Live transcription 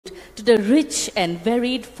to the rich and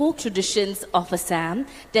varied folk traditions of Assam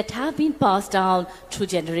that have been passed down through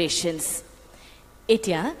generations.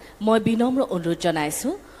 Etia, moi binomro অনুৰোধ জনাইছো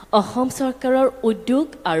অসম চৰকাৰৰ উদ্যোগ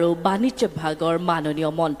আৰু বাণিজ্য বিভাগৰ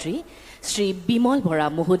মাননীয় মন্ত্ৰী শ্ৰী বিমল বৰা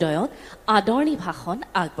মহোদয়ক আদৰণি ভাষণ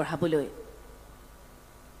আগবঢ়াবলৈ।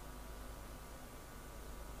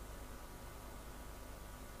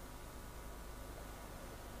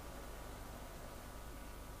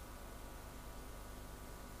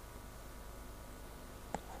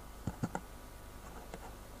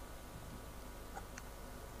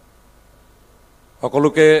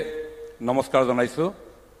 সকলোকে নমস্কাৰ জনাইছো।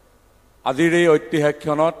 আজিৰ এই ঐতিহাসিক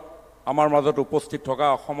ক্ষণত আমাৰ মাজত উপস্থিত থকা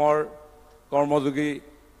অসমৰ কৰ্মযোগী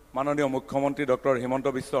মাননীয় মুখ্যমন্ত্ৰী ডক্টৰ হিমন্ত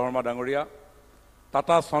বিশ্ব শৰ্মা ডাঙৰীয়া,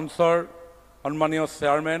 টাটা সঞ্চৰ সন্মানীয়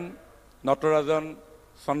চেয়াৰমেন নটৰাজন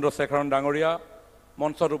চন্দ্ৰশেখৰণ ডাঙৰীয়া,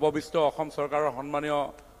 মঞ্চত উপবিষ্ট অসম চৰকাৰৰ সন্মানীয়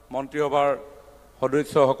মন্ত্ৰীসভাৰ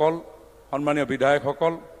সদস্যসকল, সন্মানীয়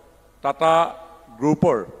বিধায়কসকল, টাটা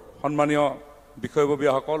গ্ৰুপৰ সন্মানীয়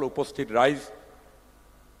বিষয়ববীয়াসকল, উপস্থিত ৰাইজ,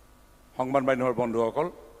 সংবাদ মাধ্যমৰ বন্ধুসকল,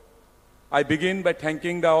 I begin by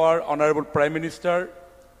thanking our Honorable Prime Minister,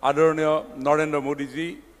 Adornio Narendra Modi ji,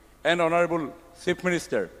 and Honorable Chief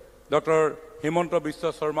Minister, Dr. Himanta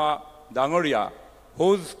Biswa Sharma Dangoria,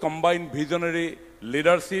 whose combined visionary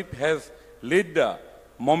leadership has led the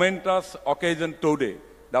momentous occasion today,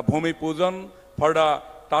 the Bhumi Pujan for the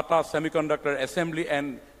Tata Semi-Conductor Assembly and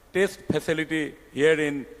Test Facility here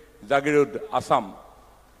in Jagirud, Assam.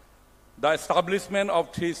 The establishment of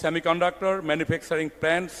 3 semiconductor manufacturing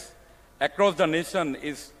plants across the nation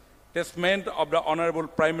is testament of the Honorable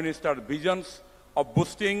Prime Minister's visions of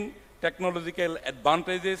boosting technological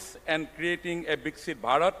advantages and creating a Viksit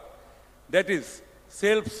Bharat that is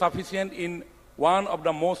self-sufficient in one of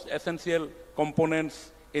the most essential components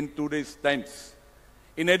in today's times.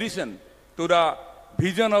 In addition to the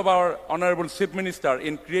vision of our Honorable Chief Minister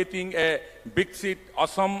in creating a Viksit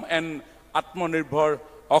Assam and Atmanirbhar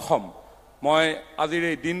Assam, মই আজিৰ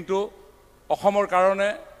এই দিনটো অসমৰ কাৰণে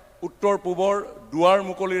উত্তৰ পূবৰ দুৱাৰ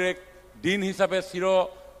মুকলিৰ এক দিন হিচাপে চিৰ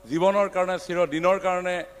জীৱনৰ কাৰণে, চিৰ দিনৰ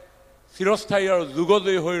কাৰণে চিৰস্থায়ী আৰু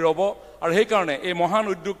যুগজয়ী হৈ ৰ'ব। আৰু সেইকাৰণে এই মহান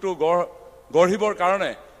উদ্যোগটো গঢ়িবৰ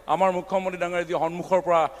কাৰণে আমাৰ মুখ্যমন্ত্ৰী ডাঙৰীয়াই যি সন্মুখৰ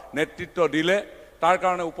পৰা নেতৃত্ব দিলে, তাৰ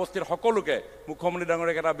কাৰণে উপস্থিত সকলোকে মুখ্যমন্ত্ৰী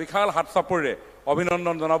ডাঙৰীয়াক এটা বিশাল হাত চাপৰিৰে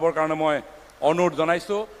অভিনন্দন জনাবৰ কাৰণে মই অনুৰোধ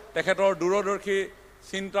জনাইছোঁ। তেখেতৰ দূৰদৰ্শী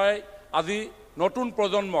চিন্তাই আজি নতুন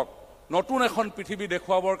প্ৰজন্মক নতুন এখন পৃথিৱী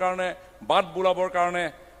দেখুৱাবৰ কাৰণে, বাট বোলাবৰ কাৰণে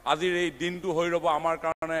আজিৰ এই দিনটো হৈ ৰ'ব আমাৰ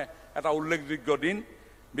কাৰণে এটা উল্লেখযোগ্য দিন।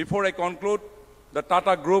 Before I conclude, the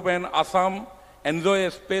Tata Group and Assam enjoy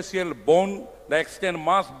a special bond that extends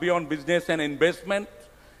much beyond business and investment.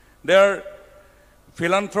 Their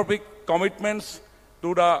philanthropic commitments to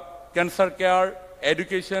the cancer care,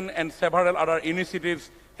 education, and several other initiatives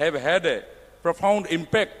have had a profound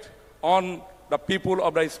impact on the people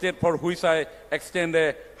of the state, for which I extend a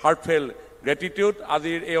heartfelt gratitude.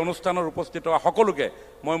 আজিৰ এই অনুষ্ঠানৰ উপস্থিত হোৱা সকলোকে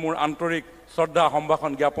মই মোৰ আন্তৰিক শ্ৰদ্ধা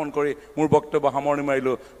সম্ভাষণ জ্ঞাপন কৰি মোৰ বক্তব্য সামৰণি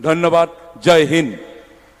মাৰিলোঁ। ধন্যবাদ। জয় হিন্দ।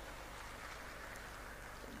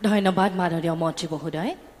 ধন্যবাদ মাননীয় মন্ত্ৰী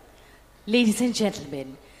মহোদয়। Ladies and gentlemen,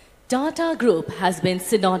 Tata Group has been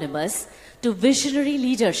synonymous to visionary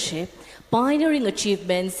leadership, pioneering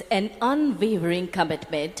achievements, and unwavering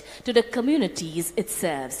commitment to the communities it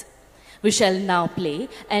serves. We shall now play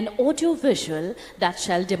an audio-visual that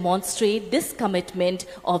shall demonstrate this commitment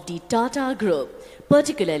of the Tata Group,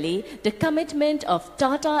 particularly the commitment of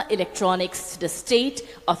Tata Electronics to the state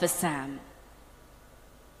of Assam.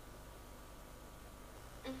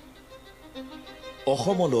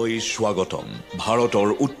 অসমলৈ স্বাগতম, ভাৰতৰ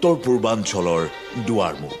উত্তৰ পূৰ্বাঞ্চলৰ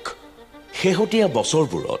দুৱাৰমুখ। শেহতীয়া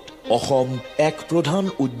বছৰবোৰত অসম এক প্ৰধান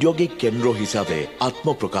ঔদ্যোগিক কেন্দ্ৰ হিচাপে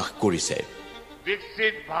আত্মপ্ৰকাশ কৰিছে।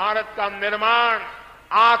 विकसित भारत का निर्माण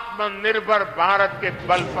आत्मनिर्भर भारत के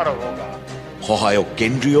बल पर होगा। সহায়ক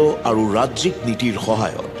কেন্দ্ৰীয় আৰু ৰাজ্যিক নীতিৰ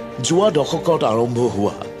সহায়ত যোৱা দশকত আৰম্ভ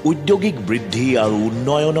হোৱা ঔদ্যোগিক বৃদ্ধি আৰু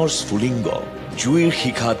উন্নয়নৰ স্ফুলিংগ জুইৰ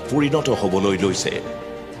শিখাত পৰিণত হ'বলৈ লৈছে।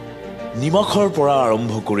 নিমখৰ পৰা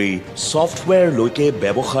আৰম্ভ কৰি ছফ্টৱেৰলৈকে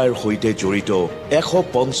ব্যৱসায়ৰ সৈতে জড়িত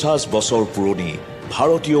 150 বছৰ পুৰণি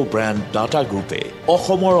ভাৰতীয় ব্ৰেণ্ড টাটা গ্ৰুপে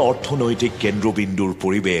অসমৰ অৰ্থনৈতিক কেন্দ্ৰবিন্দুৰ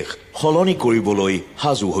পৰিৱেশ সলনি কৰিবলৈ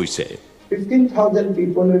সাজু হৈছে। 15,000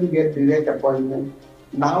 people will get direct appointment.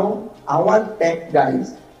 Now our tech guys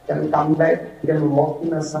can come back, can work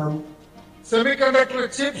in Assam. Semiconductor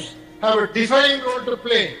chips have a defining role to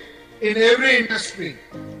play in every industry.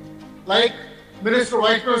 Like Minister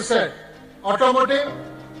Vaishnav said, automotive,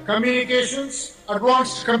 communications,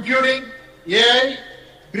 advanced computing, AI,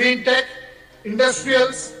 green tech,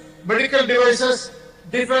 industrials, medical devices,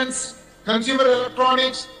 defense, consumer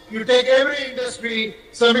electronics, you take every industry,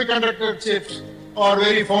 semiconductor chips are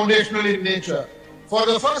very foundational in nature. For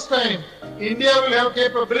the first time, India will have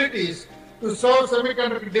capabilities to serve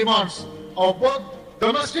semiconductor demands of both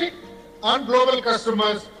domestic and global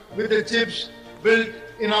customers with the chips built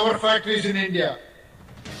in our factories in India.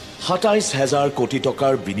 ২৭,০০০ কোটি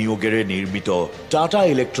টকাৰ বিনিয়োগেৰে নিৰ্মিত tata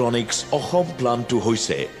electronics অসম প্লাণ্টটো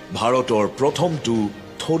হৈছে ভাৰতৰ প্ৰথমটো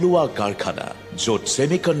থলুৱা কাৰখানা য'ত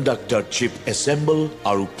semiconductor chip assemble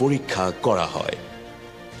আৰু পৰীক্ষা কৰা হয়।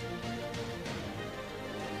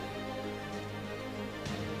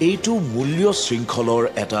 এইটো মূল্য শৃংখলৰ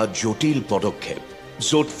এটা জটিল পদক্ষেপ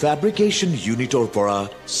য'ত ফেব্ৰিকেশ্যন ইউনিটৰ পৰা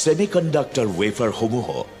ছেমিকণ্ডাক্টৰ ৱেফাৰসমূহ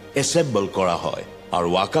এছেম্বল কৰা হয় আৰু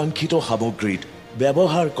আকাংক্ষিত সামগ্ৰীত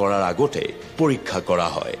ব্যৱহাৰ কৰাৰ আগতে পৰীক্ষা কৰা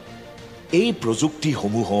হয়। এই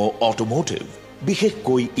প্ৰযুক্তিসমূহ অটোমোটিভ,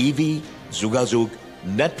 বিশেষকৈ ইভি, যোগাযোগ,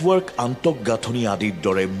 নেটৱৰ্ক আন্তঃগাঁথনি আদিৰ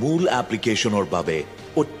দৰে মূল এপ্লিকেশ্যনৰ বাবে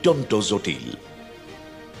অত্যন্ত জটিল।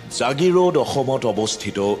 জাগিৰোড অসমত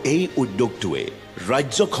অৱস্থিত এই উদ্যোগটোৱে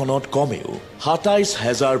ৰাজ্যখনত কমেও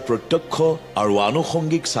 ২৭,০০০ প্ৰত্যক্ষ আৰু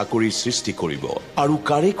আনুষংগিক চাকৰিৰ সৃষ্টি কৰিব আৰু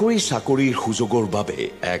কাৰিকৰী চাকৰিৰ সুযোগৰ বাবে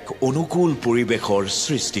এক অনুকূল পৰিৱেশৰ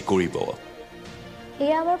সৃষ্টি কৰিব।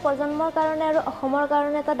 এয়া আমাৰ প্ৰজন্মৰ কাৰণে আৰু অসমৰ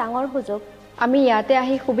কাৰণে এটা ডাঙৰ সুযোগ। আমি ইয়াতে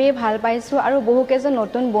আহি খুবেই ভাল পাইছোঁ আৰু বহুকেইজন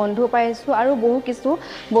নতুন বন্ধু পাইছোঁ আৰু বহু কিছু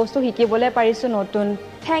বস্তু শিকিবলৈ পাৰিছোঁ নতুন।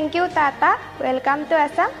 Thank you tata, welcome to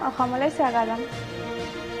Assam, অসমলৈ স্বাগতম।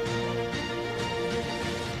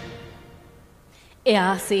 এয়া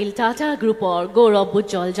আছিল টাটা গ্ৰুপৰ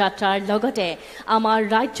গৌৰৱোজ্জ্বল যাত্ৰাৰ লগতে আমাৰ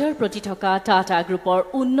ৰাজ্যৰ প্ৰতি থকা টাটা গ্ৰুপৰ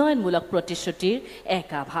উন্নয়নমূলক প্ৰতিশ্ৰুতিৰ এক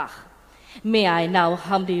আভাস। May I now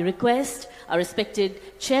humbly request our respected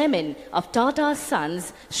chairman of Tata Sons,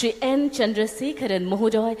 Shri N. Chandrasekharan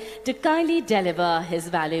Mohodoy, to kindly deliver his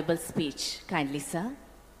valuable speech. Kindly, sir.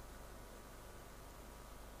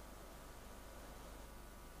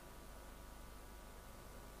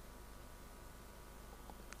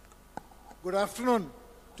 Good afternoon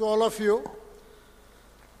to all of you.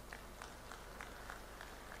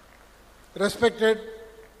 Respected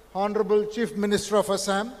Honorable Chief Minister of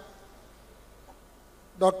Assam,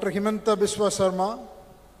 Dr. Himanta Biswa Sarma,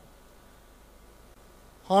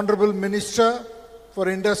 Honorable Minister for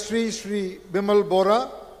Industry, Shri Bimal Bora,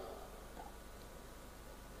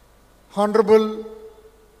 Honorable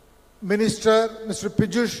Minister, Mr.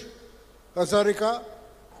 Piyush Hazarika,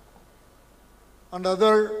 and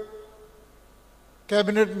other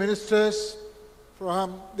Cabinet Ministers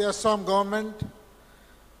from the Assam government,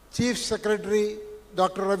 Chief Secretary,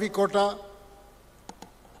 Dr. Ravi Kota,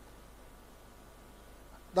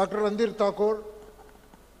 Dr. Randir Thakur,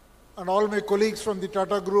 and all my colleagues from the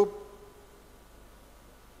Tata Group,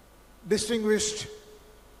 distinguished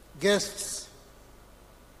guests,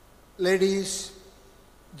 ladies,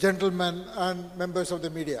 gentlemen, and members of the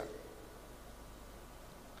media.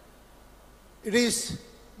 It is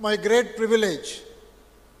my great privilege,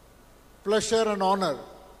 pleasure and honor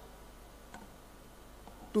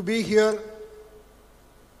to be here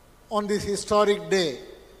on this historic day,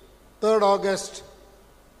 3rd August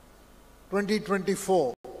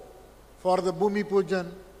 2024, for the Bhumi Pujan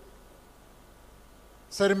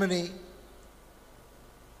ceremony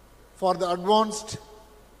for the advanced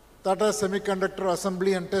Tata Semiconductor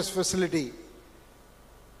Assembly and Test Facility,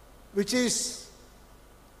 which is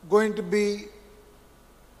going to be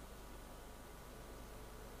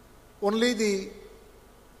only the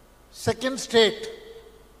second state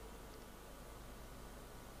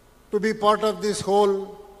to be part of this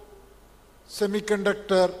whole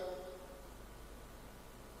semiconductor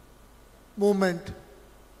movement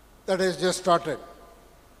that has just started.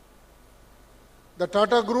 The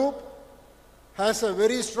Tata Group has a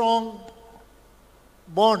very strong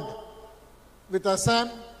bond with Assam.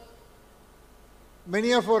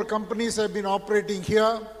 Many of our companies have been operating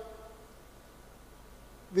here.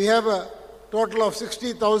 We have a total of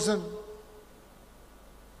 60,000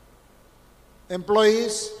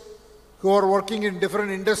 employees who are working in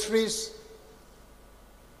different industries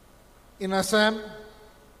in Assam,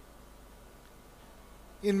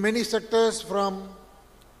 in many sectors from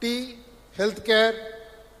tea, healthcare,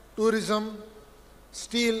 tourism,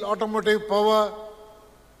 steel, automotive, power,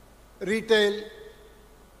 retail,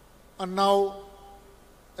 and now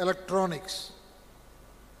electronics.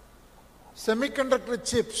 Semiconductor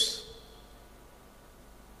chips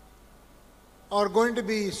are going to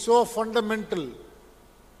be so fundamental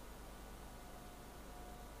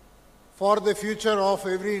for the future of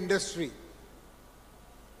every industry,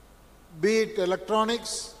 be it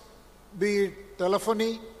electronics, be it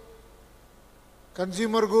telephony,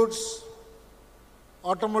 consumer goods,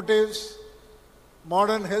 automotives,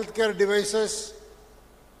 modern healthcare devices,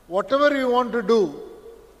 whatever you want to do,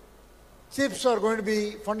 chips are going to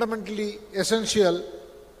be fundamentally essential,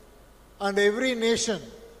 and every nation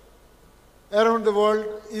around the world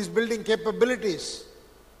is building capabilities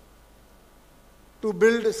to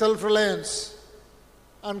build self-reliance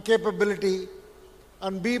and capability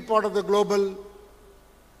and be part of the global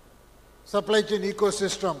supply chain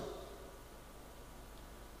ecosystem.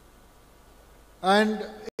 And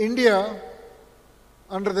India,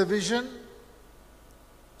 under the vision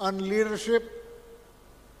and leadership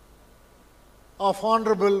of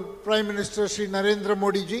Honorable Prime Minister Shri Narendra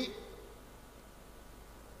Modi ji,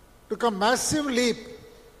 took a massive leap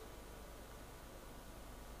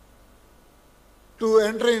to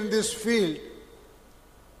enter in this field,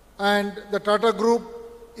 and the Tata Group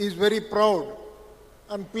is very proud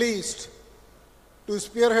and pleased to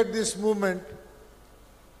spearhead this movement,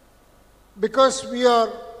 because we are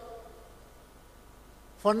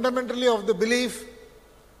fundamentally of the belief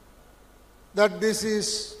that this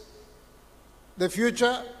is the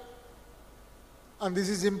future and this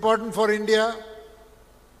is important for India,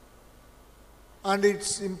 and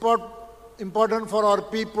it's important for our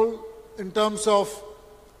people in terms of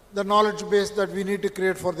the knowledge base that we need to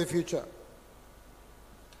create for the future.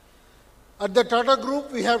 At the Tata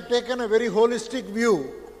Group, we have taken a very holistic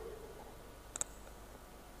view,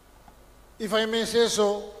 if I may say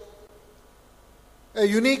so, a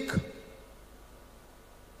unique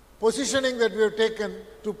positioning that we have taken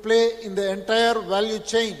to play in the entire value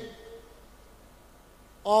chain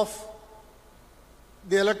of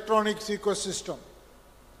the electronics ecosystem.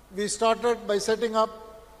 We started by setting up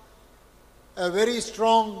a very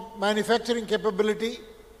strong manufacturing capability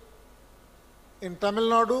in Tamil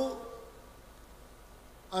Nadu,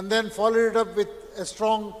 and then followed it up with a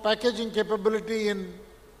strong packaging capability in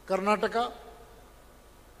Karnataka.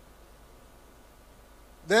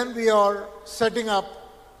 Then we are setting up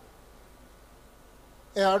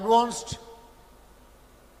an advanced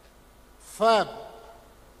fab,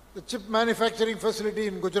 the chip manufacturing facility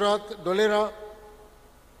in Gujarat, Dholera,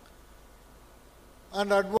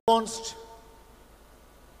 and advanced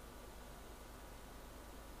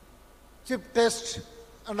chip test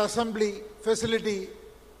and assembly facility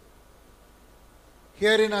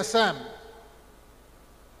here in Assam.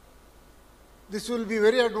 This will be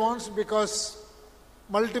very advanced because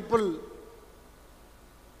multiple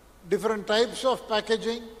different types of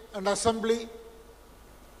packaging and assembly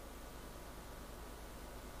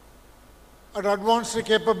and advanced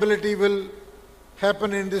capability will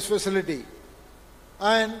happen in this facility.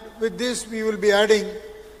 And with this, we will be adding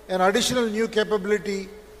an additional new capability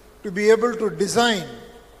to be able to design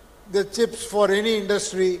the chips for any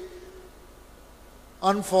industry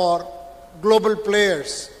and for global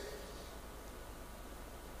players.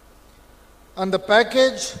 And the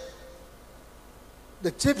package,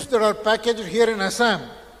 the chips that are packaged here in Assam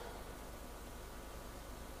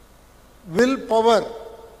will power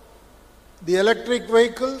the electric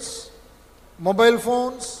vehicles, mobile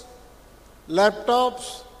phones,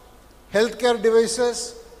 laptops, healthcare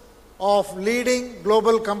devices of leading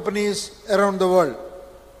global companies around the world.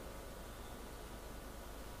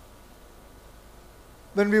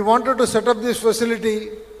 When we wanted to set up this facility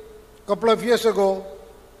a couple of years ago,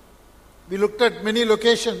 we looked at many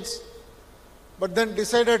locations, but then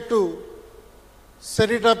decided to set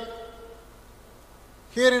it up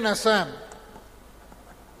here in Assam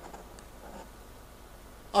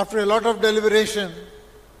after a lot of deliberation,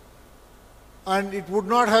 and it would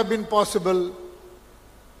not have been possible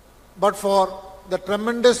but for the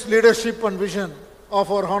tremendous leadership and vision of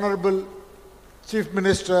our Honorable Chief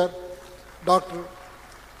Minister, Dr.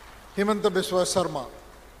 Himanta Biswa Sarma.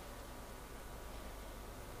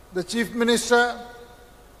 The Chief Minister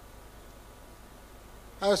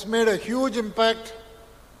has made a huge impact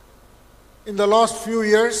in the last few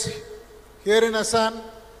years here in Assam,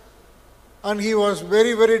 and he was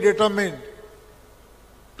very, very determined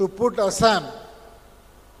to put Assam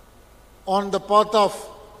on the path of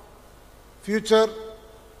future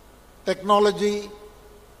technology,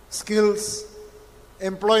 skills,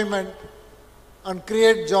 employment, and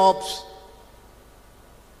create jobs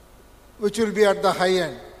which will be at the high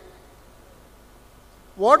end.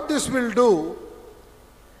 What this will do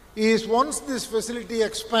is, once this facility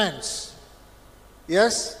expands,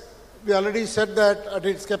 yes, we already said that at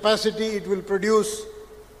its capacity it will produce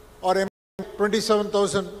or employ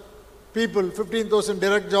 27,000 people, 15,000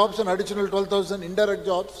 direct jobs and additional 12,000 indirect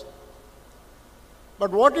jobs. But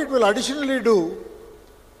what it will additionally do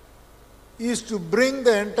is to bring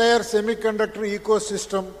the entire semiconductor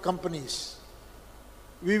ecosystem companies.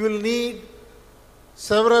 We will need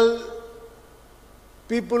several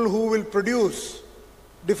people who will produce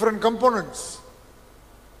different components.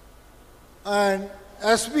 And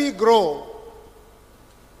as we grow,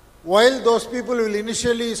 while those people will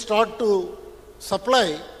initially start to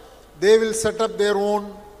supply, they will set up their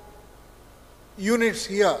own units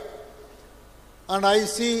here. And I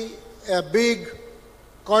see a big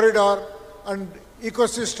corridor and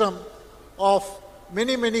ecosystem of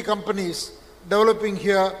many, many companies developing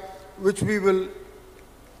here, which we will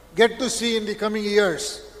get to see in the coming years,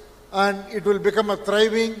 and it will become a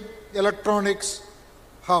thriving electronics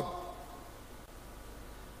hub.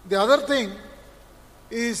 The other thing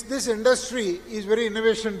is this industry is very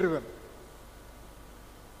innovation driven.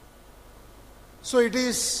 So it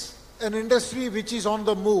is an industry which is on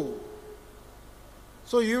the move.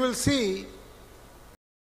 So you will see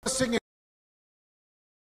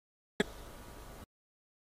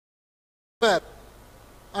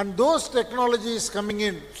and those technologies coming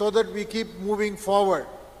in so that we keep moving forward.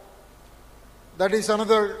 That is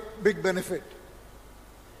another big benefit.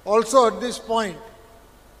 Also at this point,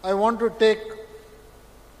 I want to take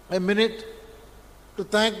a minute to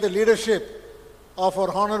thank the leadership of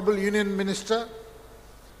our Honorable Union Minister,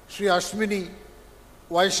 Sri Ashwini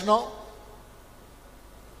Vaishnaw,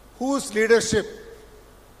 whose leadership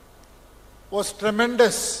was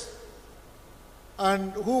tremendous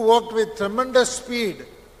and who worked with tremendous speed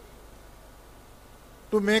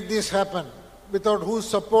to make this happen, without whose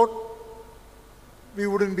support we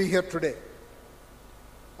wouldn't be here today.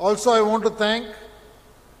 Also, I want to thank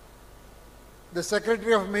the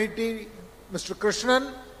Secretary of MeitY, Mr.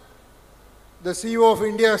 Krishnan, the CEO of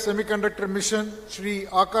India Semi-Conductor Mission, Sri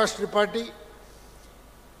Akash Tripathi.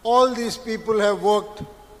 All these people have worked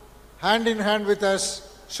hand in hand with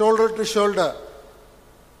us, shoulder to shoulder,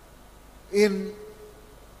 in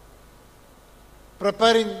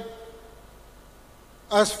preparing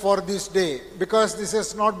us for this day, because this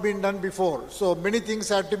has not been done before. So many things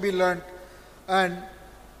had to be learned, and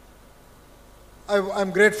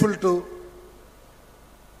I'm grateful to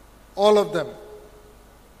all of them.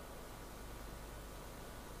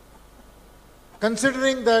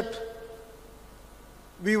 Considering that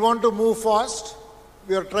we want to move fast,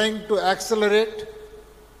 we are trying to accelerate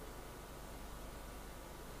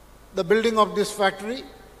the building of this factory,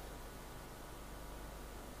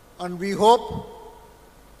 and we hope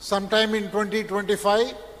sometime in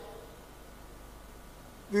 2025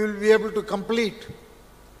 we will be able to complete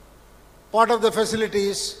part of the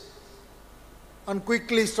facilities and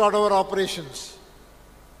quickly start our operations.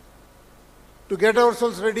 To get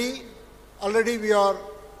ourselves ready, already we are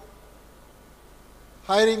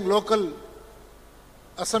hiring local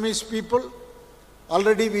Assamese people.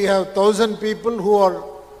 Already we have 1,000 people who are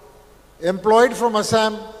employed from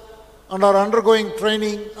Assam and are undergoing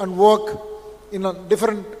training and work in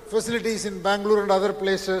different facilities in Bangalore and other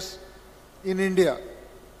places in India.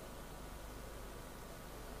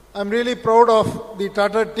 I'm really proud of the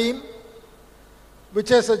Tata team, which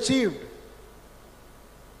has achieved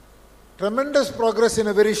tremendous progress in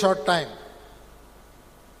a very short time.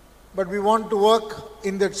 But we want to work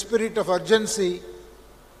in that spirit of urgency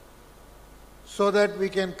so that we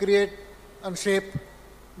can create and shape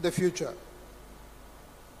the future.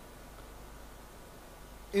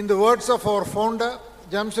 In the words of our founder,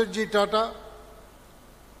 Jamshedji Tata,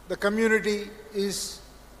 the community is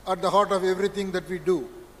at the heart of everything that we do.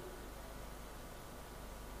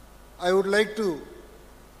 I would like to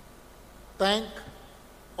thank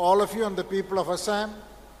all of you and the people of Assam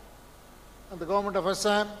and the government of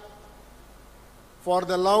Assam for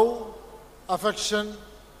the love, affection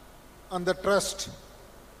and the trust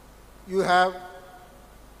you have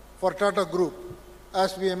for Tata Group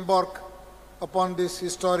as we embark upon this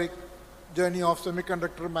historic journey of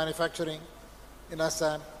semiconductor manufacturing in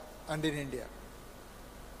Assam and in India.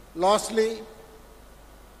 Lastly,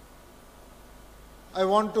 I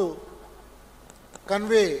want to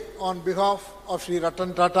convey on behalf of Sri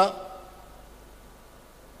Ratan Tata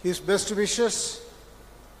his best wishes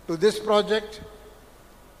to this project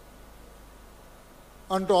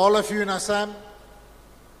and to all of you in Assam,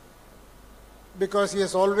 because he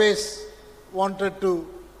has always wanted to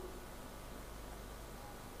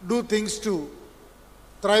do things to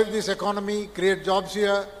thrive this economy, create jobs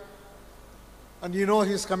here, and you know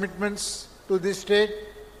his commitments to this state.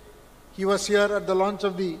 He was here at the launch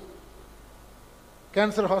of the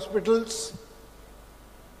cancer hospitals.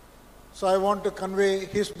 So I want to convey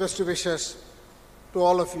his best wishes to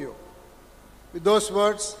all of you. With those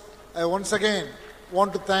words, I once again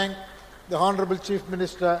want to thank the Honorable Chief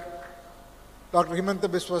Minister, Dr. Himanta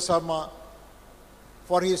Biswa Sarma,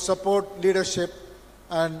 for his support, leadership,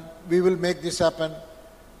 and we will make this happen.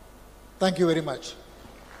 Thank you very much.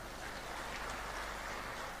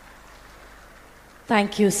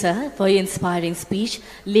 Thank you, sir, for your inspiring speech,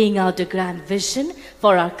 laying out a grand vision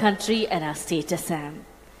for our country and our state Assam.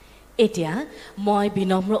 এতিয়া মই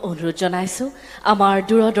বিনম্ৰ অনুৰোধ জনাইছোঁ আমাৰ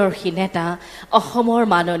দূৰদৰ্শী নেতা অসমৰ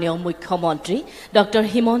মাননীয় মুখ্যমন্ত্ৰী ডক্টৰ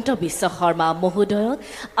হিমন্ত বিশ্ব শৰ্মা মহোদয়ক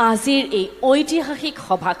আজিৰ এই ঐতিহাসিক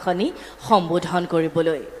সভাখনি সম্বোধন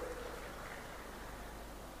কৰিবলৈ